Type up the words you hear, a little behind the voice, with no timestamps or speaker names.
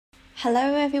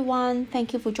Hello everyone,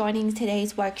 thank you for joining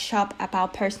today's workshop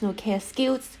about personal care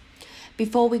skills.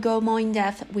 Before we go more in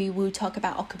depth, we will talk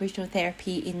about occupational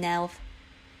therapy in NELF.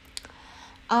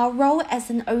 Our role as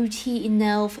an OT in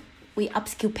NELF, we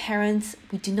upskill parents.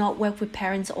 We do not work with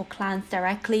parents or clients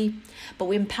directly, but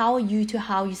we empower you to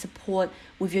how you support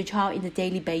with your child in a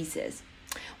daily basis.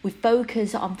 We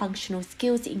focus on functional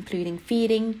skills including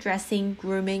feeding, dressing,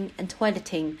 grooming, and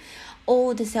toileting,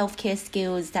 all the self-care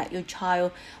skills that your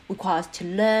child requires to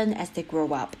learn as they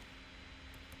grow up.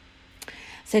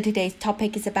 So today's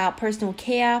topic is about personal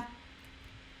care.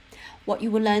 What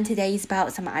you will learn today is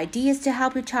about some ideas to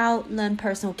help your child learn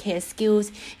personal care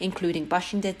skills, including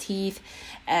brushing their teeth,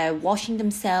 washing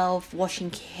themselves,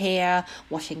 washing hair,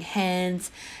 washing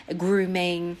hands,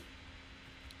 grooming.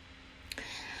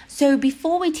 So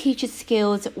before we teach the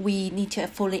skills, we need to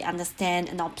fully understand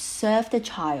and observe the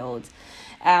child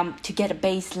to get a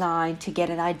baseline, to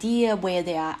get an idea where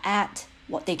they are at,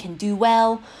 what they can do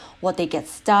well, what they get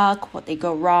stuck, what they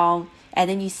go wrong. And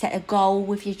then you set a goal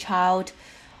with your child.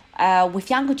 With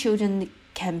younger children, it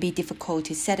can be difficult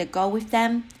to set a goal with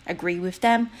them, agree with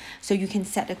them. So you can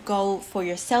set a goal for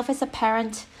yourself as a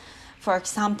parent. For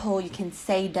example, you can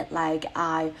say that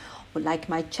I would like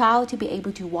my child to be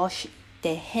able to wash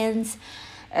their hands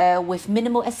with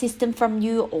minimal assistance from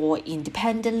you or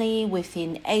independently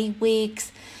within 8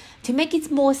 weeks. To make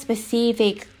it more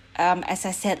specific, as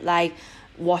I said,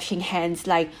 washing hands,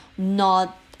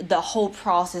 not the whole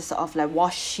process of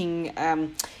washing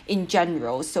in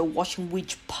general. So washing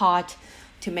which part,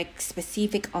 to make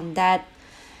specific on that.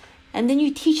 And then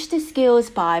you teach the skills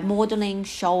by modeling,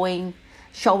 showing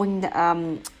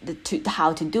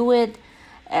how to do it.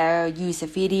 Use a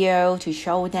video to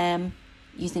show them.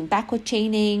 Using backward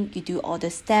chaining, you do all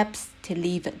the steps to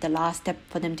leave the last step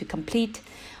for them to complete.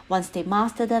 Once they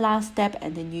master the last step,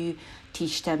 and then you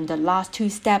teach them the last 2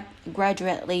 steps,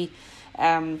 gradually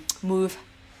move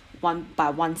one by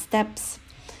one steps.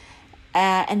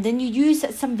 And then you use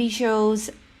some visuals,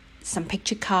 some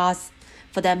picture cards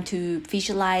for them to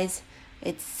visualize.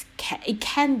 It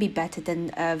can be better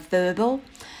than verbal.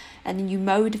 And then you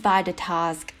modify the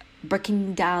task,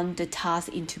 breaking down the task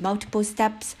into multiple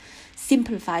steps,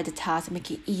 simplify the task, make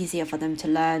it easier for them to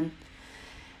learn.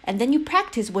 And then you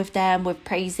practice with them with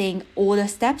praising all the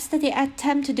steps that they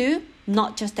attempt to do,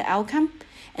 not just the outcome,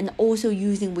 and also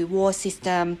using reward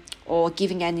system or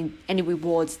giving any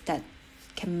rewards that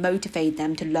can motivate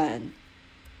them to learn.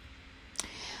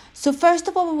 So first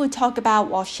of all, we will talk about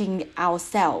washing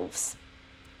ourselves.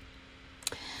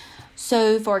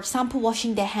 So for example,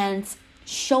 washing their hands,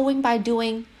 showing by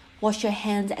doing, wash your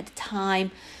hands at the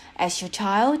time as your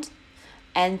child,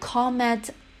 and comment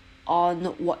on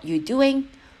what you're doing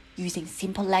using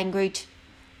simple language.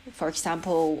 For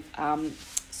example,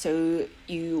 so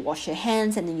you wash your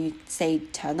hands and then you say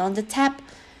turn on the tap,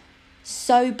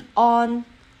 soap on,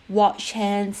 wash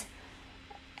hands,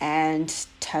 and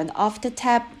turn off the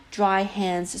tap, dry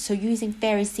hands. So using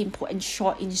very simple and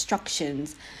short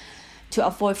instructions to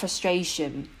avoid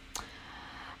frustration.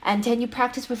 And then you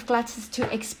practice with glasses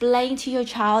to explain to your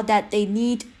child that they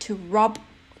need to rub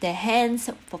their hands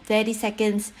for 30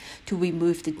 seconds to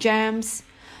remove the germs.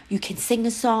 You can sing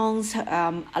the songs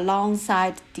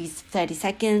alongside these 30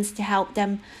 seconds to help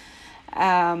them.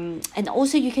 And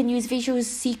also you can use visual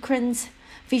schedules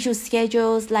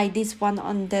like this one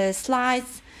on the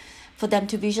slides for them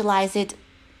to visualize it.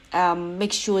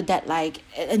 Make sure that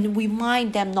and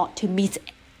remind them not to miss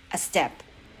a step.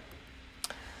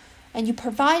 And you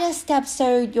provide a step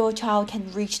so your child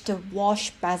can reach the wash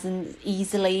basin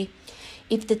easily.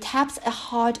 If the taps are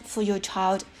hard for your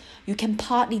child, you can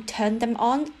partly turn them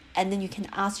on, and then you can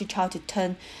ask your child to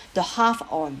turn the half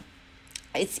on.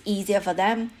 It's easier for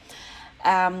them.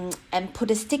 And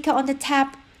put a sticker on the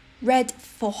tap, red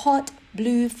for hot,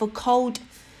 blue for cold.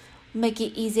 Make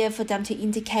it easier for them to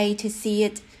indicate, to see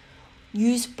it.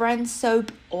 Use brand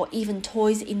soap or even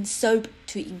toys in soap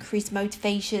to increase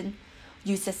motivation.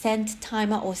 Use a scent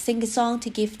timer or sing a song to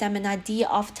give them an idea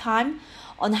of time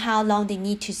on how long they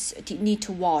need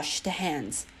to wash the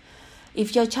hands.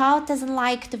 If your child doesn't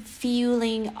like the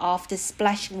feeling of the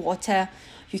splashing water,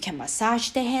 you can massage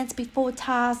their hands before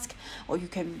task, or you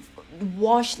can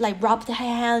rub their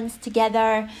hands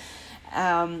together,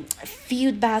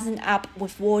 fill the basin up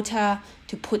with water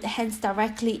to put the hands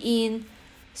directly in,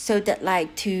 so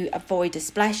that to avoid the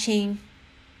splashing.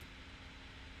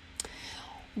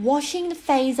 Washing the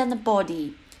face and the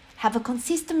body. Have a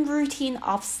consistent routine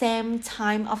of same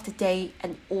time of the day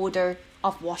and order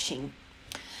of washing.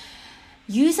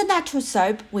 Use a natural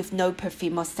soap with no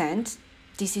perfume or scent.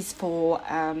 This is for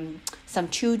some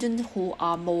children who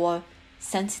are more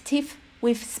sensitive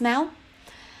with smell.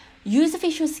 Use a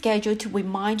visual schedule to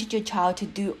remind your child to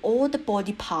do all the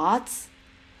body parts.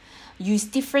 Use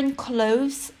different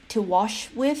clothes to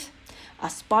wash with, a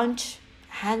sponge,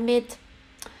 hand mitt.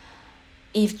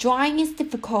 If drying is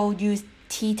difficult, use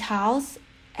tea towels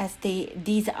as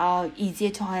these are easier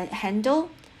to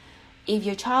handle. If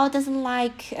your child doesn't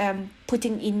like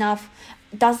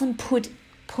doesn't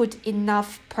put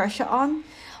enough pressure on,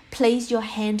 place your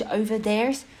hand over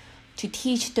theirs to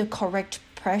teach the correct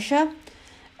pressure,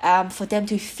 for them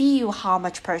to feel how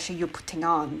much pressure you're putting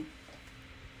on.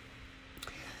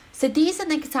 So this is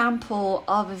an example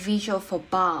of a visual for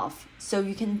bath. So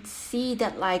you can see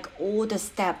that like all the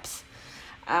steps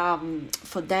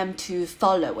for them to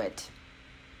follow it.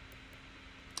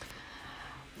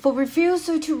 For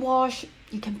refusal to wash,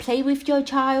 you can play with your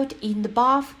child in the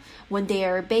bath when they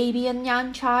are a baby and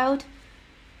young child.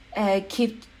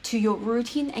 Keep to your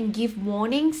routine and give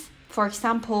warnings. For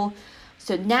example,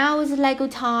 so now is Lego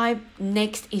time,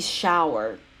 next is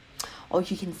shower. Or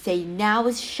you can say now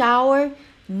is shower,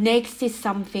 next is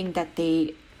something that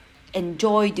they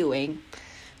enjoy doing.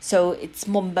 So it's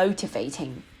more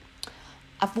motivating.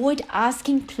 Avoid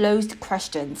asking closed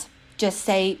questions. Just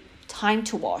say time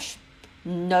to wash.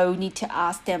 No need to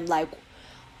ask them like,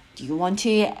 do you want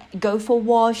to go for a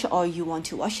wash or you want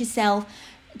to wash yourself?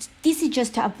 This is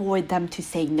just to avoid them to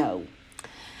say no.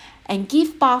 And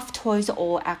give bath toys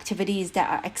or activities that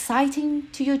are exciting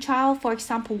to your child. For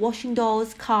example, washing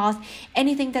dolls, cars,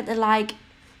 anything that they like,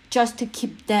 just to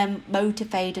keep them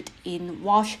motivated in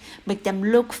wash, make them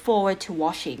look forward to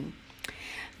washing.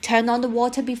 Turn on the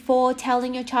water before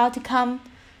telling your child to come.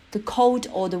 The cold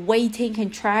or the waiting can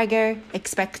trigger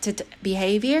expected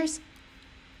behaviors.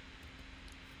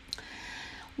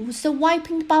 So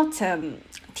wiping the bottom.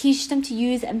 Teach them to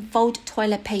use and fold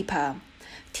toilet paper.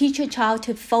 Teach your child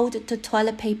to fold the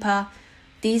toilet paper.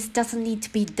 This doesn't need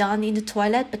to be done in the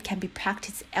toilet but can be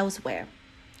practiced elsewhere.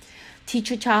 Teach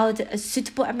your child a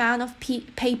suitable amount of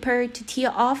paper to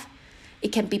tear off.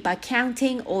 It can be by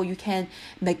counting, or you can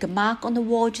make a mark on the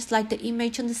wall just like the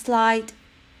image on the slide.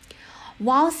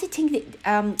 While sitting,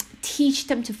 teach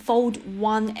them to fold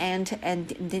one end and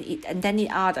then the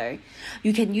other.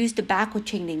 You can use the backward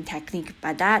chaining technique.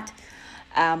 By that,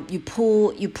 you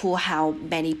pull how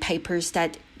many papers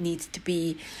that needs to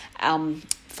be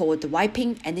for the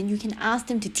wiping, and then you can ask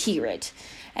them to tear it.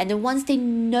 And then once they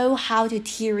know how to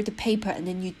tear the paper, and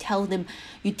then you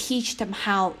teach them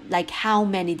how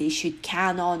many they should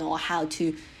count on, or how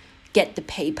to get the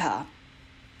paper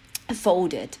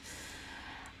folded.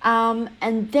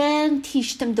 And then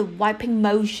teach them the wiping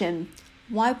motion.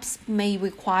 Wipes may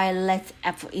require less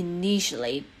effort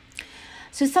initially.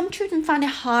 So some children find it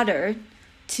harder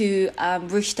to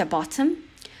reach the bottom.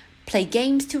 Play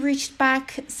games to reach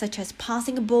back, such as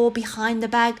passing a ball behind the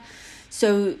back.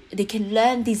 So they can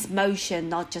learn this motion,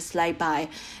 not just like by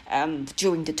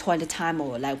during the toilet time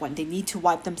or like when they need to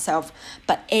wipe themselves,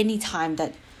 but any time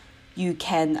that you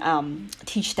can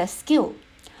teach that skill.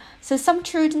 So some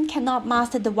children cannot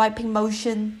master the wiping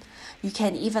motion. You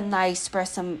can even like spread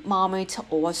some marmite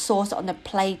or sauce on the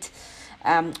plate,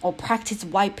 or practice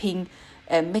wiping,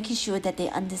 making sure that they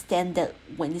understand that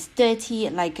when it's dirty,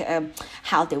 like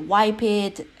how they wipe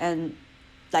it, and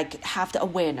like have the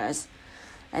awareness.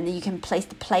 And then you can place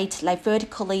the plate like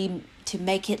vertically to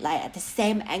make it like at the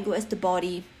same angle as the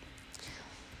body.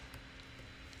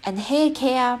 And hair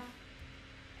care.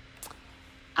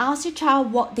 Ask your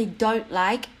child what they don't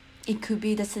like. It could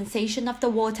be the sensation of the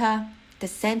water, the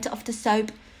scent of the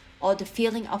soap, or the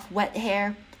feeling of wet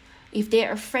hair. If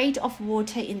they're afraid of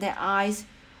water in their eyes,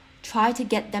 try to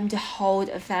get them to hold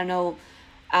a funnel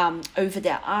over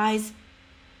their eyes.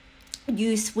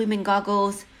 Use swimming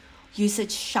goggles. Use a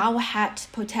shower hat to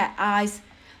protect eyes.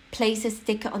 Place a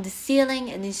sticker on the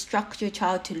ceiling and instruct your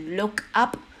child to look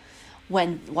up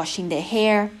when washing their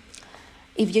hair.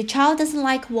 If your child doesn't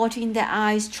like water in their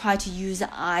eyes, try to use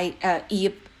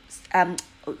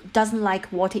doesn't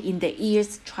like water in their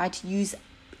ears, try to use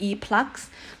earplugs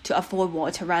to avoid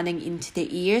water running into their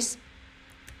ears.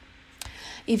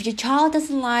 If your child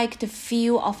doesn't like the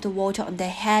feel of the water on their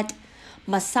head,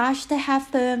 massage the head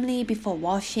firmly before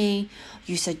washing.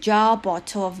 Use a jar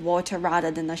bottle of water rather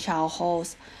than a shower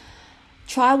hose.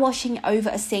 Try washing over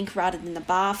a sink rather than a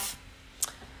bath.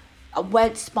 A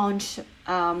wet sponge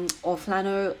or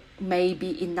flannel may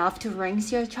be enough to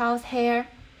rinse your child's hair.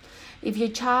 If your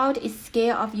child is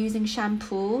scared of using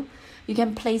shampoo, you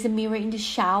can place a mirror in the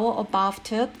shower or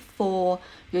bathtub for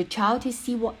your child to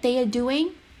see what they are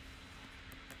doing.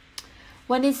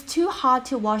 When it's too hard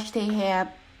to wash their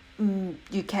hair,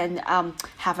 you can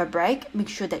have a break. Make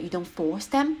sure that you don't force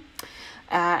them.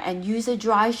 and use a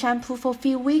dry shampoo for a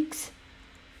few weeks.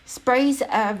 Sprays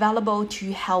are available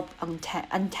to help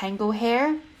untangle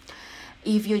hair.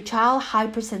 If your child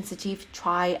hypersensitive,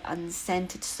 try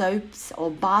unscented soaps or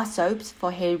bar soaps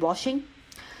for hair washing.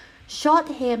 Short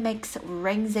hair makes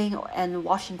rinsing and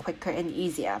washing quicker and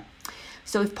easier.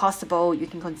 So if possible, you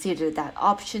can consider that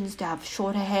options to have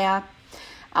shorter hair.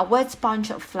 A wet sponge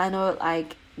or flannel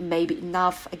may be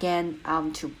enough again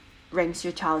to rinse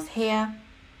your child's hair.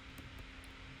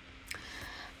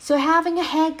 So having a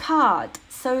haircut.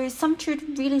 So some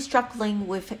children really struggling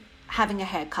with having a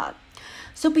haircut.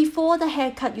 So before the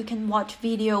haircut, you can watch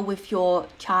video with your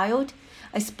child,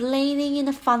 explaining in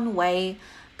a fun way,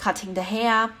 cutting the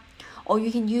hair, or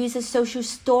you can use a social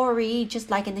story,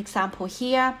 just like an example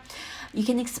here. You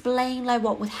can explain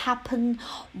what would happen,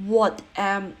 what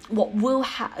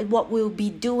will be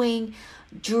doing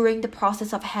during the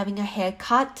process of having a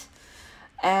haircut,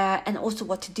 and also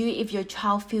what to do if your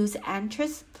child feels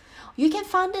anxious. You can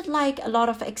find it a lot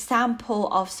of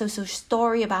example of social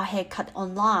story about haircut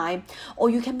online, or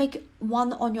you can make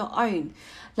one on your own.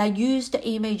 Use the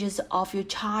images of your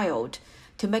child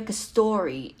to make a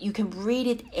story. You can read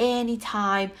it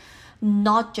anytime,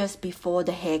 not just before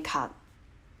the haircut.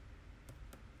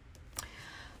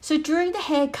 So during the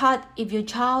haircut, if your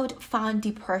child finds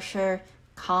deep pressure,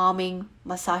 calming,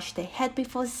 massage the head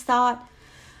before the start.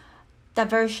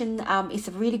 Diversion is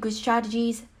a really good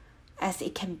strategy, as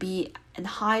it can be a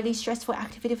highly stressful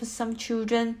activity for some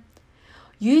children.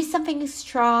 Use something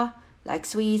extra like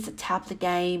sweets, a tablet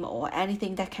game, or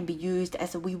anything that can be used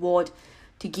as a reward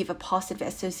to give a positive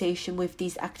association with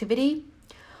this activity.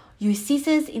 Use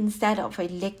scissors instead of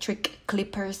electric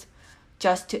clippers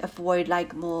just to avoid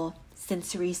more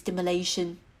sensory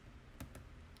stimulation.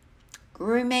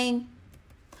 Grooming.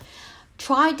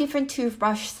 Try different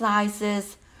toothbrush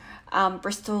sizes,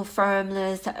 bristle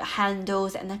firmness,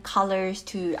 handles, and the colors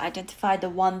to identify the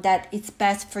one that is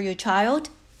best for your child.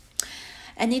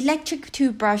 An electric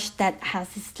toothbrush that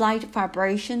has a slight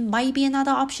vibration might be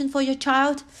another option for your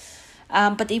child,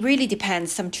 but it really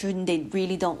depends. Some children, they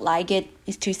really don't like it.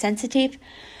 It's too sensitive.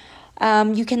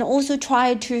 You can also try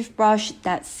a toothbrush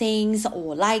that sings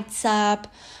or lights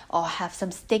up, or have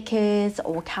some stickers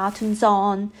or cartoons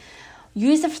on.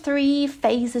 Use a 3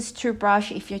 phases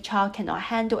toothbrush if your child cannot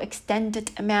handle extended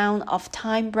amount of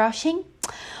time brushing.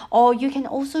 Or you can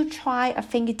also try a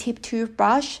fingertip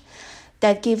toothbrush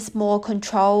that gives more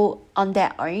control on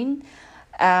their own,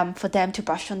 for them to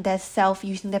brush on themselves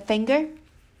using their finger.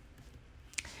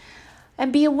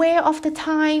 And be aware of the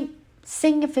time.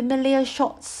 Sing a familiar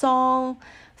short song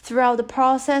throughout the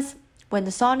process. When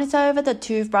the song is over, the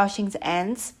toothbrushing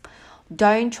ends.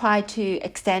 Don't try to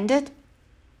extend it.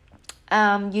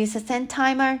 Use a scent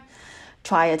timer.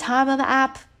 Try a timer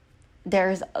app.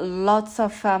 There's lots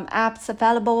of apps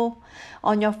available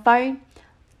on your phone.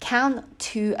 Count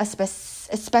to a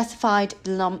specified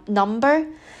number.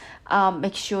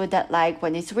 Make sure that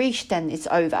when it's reached, then it's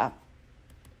over.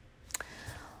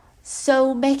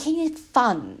 So making it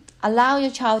fun. Allow your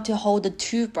child to hold the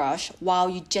toothbrush while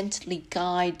you gently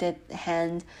guide the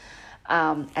hand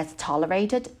as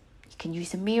tolerated. You can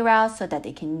use a mirror so that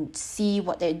they can see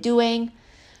what they're doing.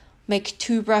 Make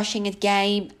toothbrushing a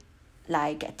game,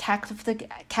 attack of the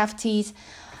cavities.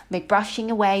 Make brushing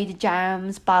away the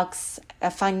germs, bugs, a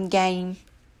fun game.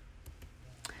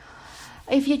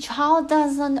 If your child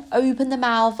doesn't open the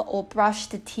mouth or brush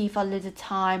the teeth a little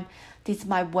time, this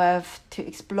might worth to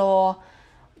explore.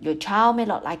 Your child may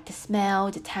not like the smell,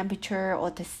 the temperature,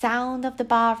 or the sound of the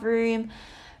bathroom.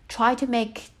 Try to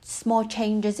make small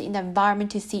changes in the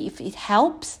environment to see if it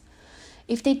helps.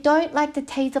 If they don't like the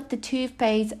taste of the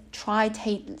toothpaste, try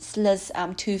tasteless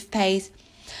toothpaste.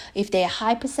 If they are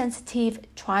hypersensitive,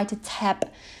 try to tap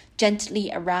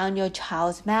gently around your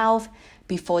child's mouth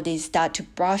before they start to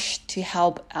brush to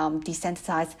help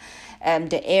desensitize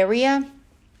the area.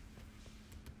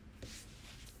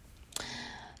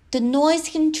 The noise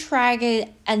can trigger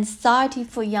anxiety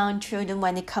for young children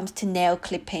when it comes to nail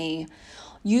clipping.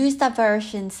 Use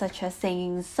diversions such as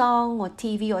singing a song or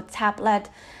TV or tablet,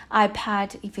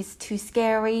 iPad if it's too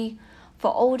scary.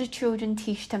 For older children,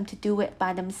 teach them to do it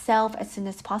by themselves as soon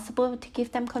as possible to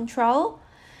give them control.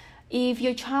 If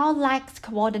your child lacks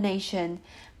coordination,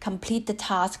 complete the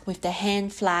task with the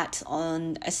hand flat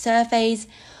on a surface.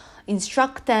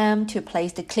 Instruct them to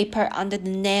place the clipper under the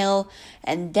nail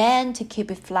and then to keep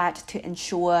it flat to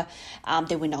ensure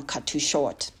they will not cut too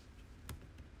short.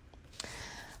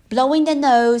 Blowing the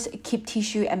nose, keep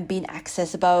tissue and bin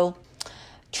accessible.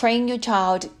 Train your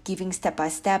child giving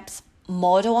step-by-steps,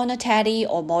 model on a teddy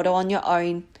or model on your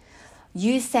own.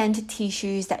 Use scented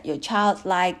tissues that your child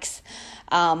likes.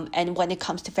 And when it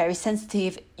comes to very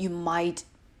sensitive, you might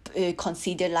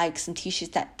consider like some tissues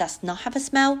that does not have a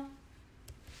smell.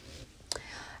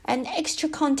 And extra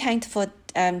content for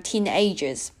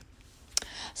teenagers.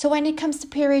 So when it comes to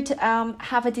period,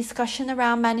 have a discussion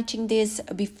around managing this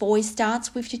before it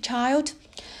starts with your child.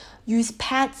 Use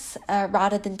pads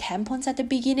rather than tampons at the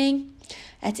beginning.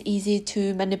 It's easy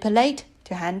to manipulate,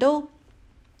 to handle.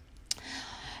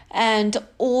 And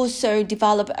also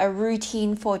develop a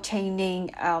routine for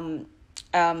changing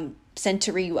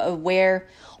sensory aware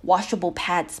washable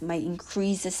pads may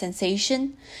increase the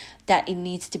sensation that it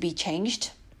needs to be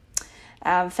changed.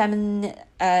 Feminine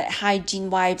hygiene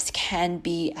wipes can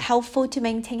be helpful to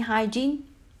maintain hygiene.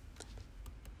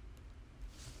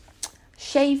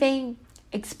 Shaving,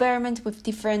 experiment with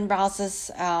different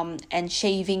razors and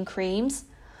shaving creams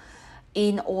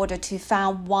in order to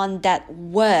find one that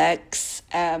works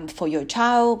for your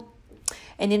child.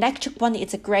 An electric one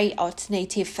is a great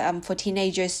alternative for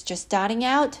teenagers just starting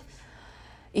out,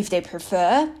 if they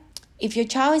prefer. If your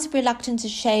child is reluctant to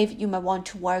shave, you might want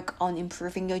to work on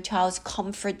improving your child's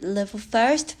comfort level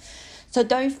first. So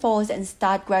don't force and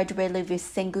start gradually with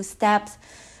single steps,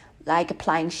 like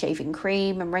applying shaving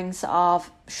cream and rinse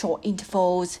off, short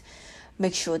intervals.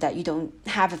 Make sure that you don't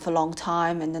have it for a long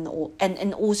time, and then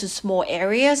and also small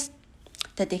areas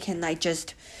that they can like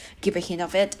just give a hint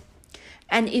of it.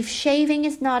 And if shaving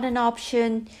is not an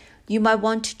option, you might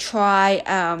want to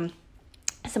try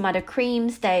some other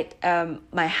creams that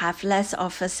might have less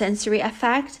of a sensory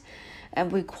effect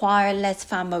and require less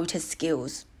fine motor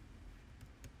skills.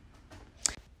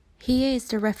 Here is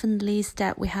the reference list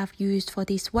that we have used for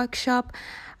this workshop.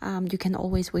 You can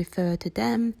always refer to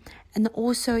them. And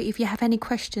also, if you have any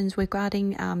questions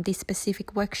regarding this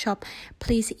specific workshop,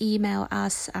 please email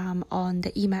us on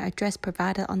the email address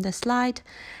provided on the slide,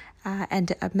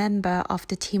 and a member of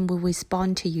the team will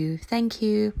respond to you. Thank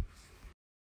you.